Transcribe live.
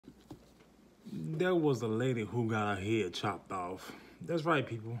There was a lady who got her head chopped off. That's right,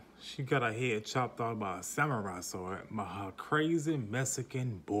 people. She got her head chopped off by a samurai sword by her crazy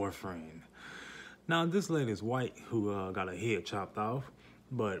Mexican boyfriend. Now, this lady's white who got her head chopped off,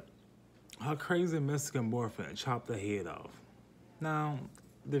 but her crazy Mexican boyfriend chopped her head off. Now,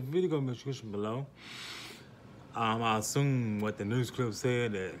 the video gonna be in the description below. I assume what the news clip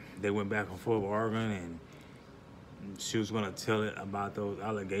said, that they went back and forth arguing, and she was gonna tell it about those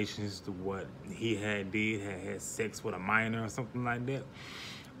allegations to what he had sex with a minor or something like that.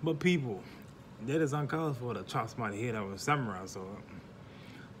 But people, that is uncalled for to chop somebody's head off with a samurai sword.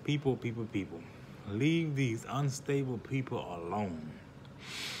 People, leave these unstable people alone.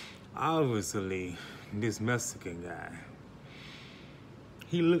 Obviously, this Mexican guy,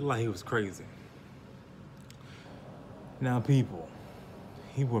 he looked like he was crazy. Now, people,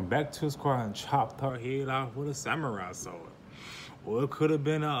 he went back to his car and chopped her head off with a samurai sword. Or it could have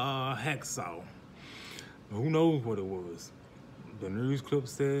been a hacksaw. Who knows what it was? The news clip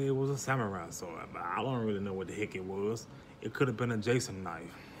said it was a samurai sword, but I don't really know what the heck it was. It could have been a Jason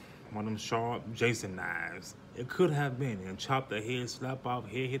knife. One of them sharp Jason knives. It could have been, and chopped the head, slap off,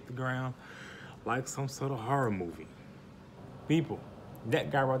 head hit the ground like some sort of horror movie. People, that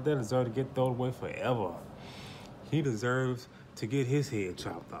guy right there deserves to get thrown away forever. He deserves to get his head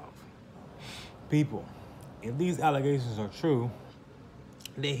chopped off. People, if these allegations are true,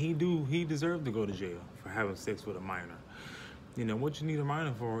 then he deserves to go to jail for having sex with a minor. You know, what you need a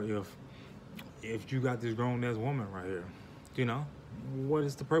minor for if you got this grown-ass woman right here? You know, what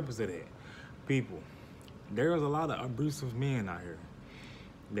is the purpose of that? People, there's a lot of abusive men out here.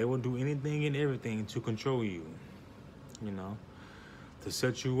 They will do anything and everything to control you, you know, to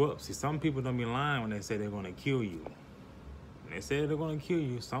set you up. See, some people don't be lying when they say they're gonna kill you. When they say they're gonna kill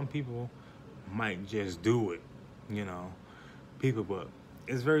you, some people might just do it, you know. People, but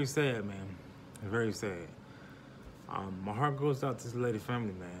it's very sad, man. It's very sad. My heart goes out to this lady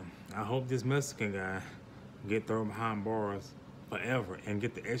family, man. I hope this Mexican guy get thrown behind bars forever and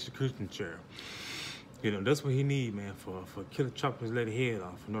get the execution chair. You know, that's what he need, man, for chopping his lady head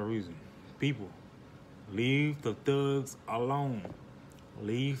off for no reason. People, leave the thugs alone.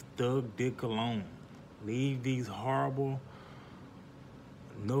 Leave thug dick alone. Leave these horrible,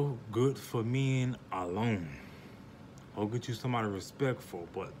 no good for men alone. Or get you somebody respectful,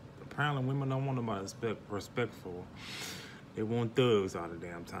 but apparently women don't want nobody respectful. They want thugs all the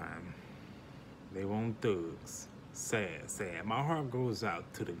damn time. They want thugs. Sad, sad. My heart goes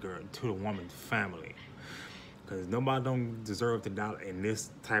out to the girl, to the woman's family. Because nobody don't deserve to die in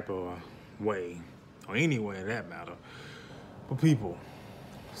this type of way, or any way in that matter. But people,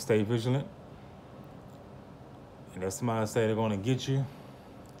 stay vigilant. And if somebody say they're gonna get you,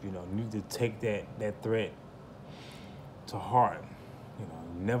 you know, you need to take that threat to heart. You know,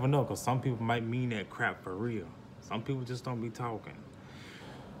 you never know, because some people might mean that crap for real. Some people just don't be talking.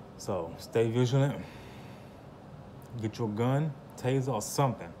 So stay vigilant. Get your gun, taser, or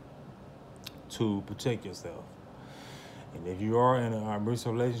something to protect yourself. And if you are in an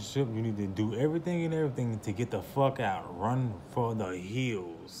abusive relationship, you need to do everything to get the fuck out. Run for the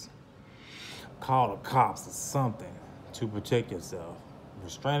hills. Call the cops or something to protect yourself.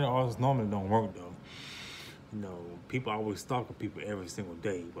 Restraining orders normally don't work though. You know, people always stalking people every single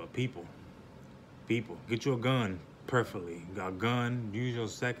day, but people, get your gun preferably. You got a gun, use your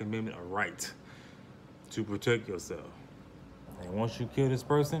Second Amendment right to protect yourself. And once you kill this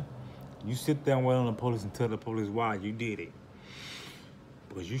person, you sit there and wait on the police and tell the police why you did it.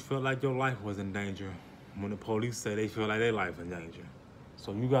 Because you felt like your life was in danger when the police say they feel like their life is in danger.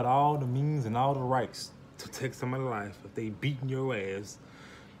 So you got all the means and all the rights to take somebody's life. If they beating your ass,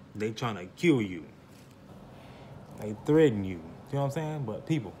 they trying to kill you. They threaten you. You know what I'm saying? But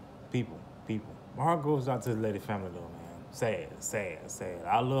people. My heart goes out to the lady family though, man. Sad.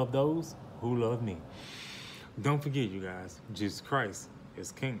 I love those who love me. Don't forget, you guys, Jesus Christ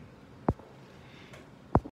is King.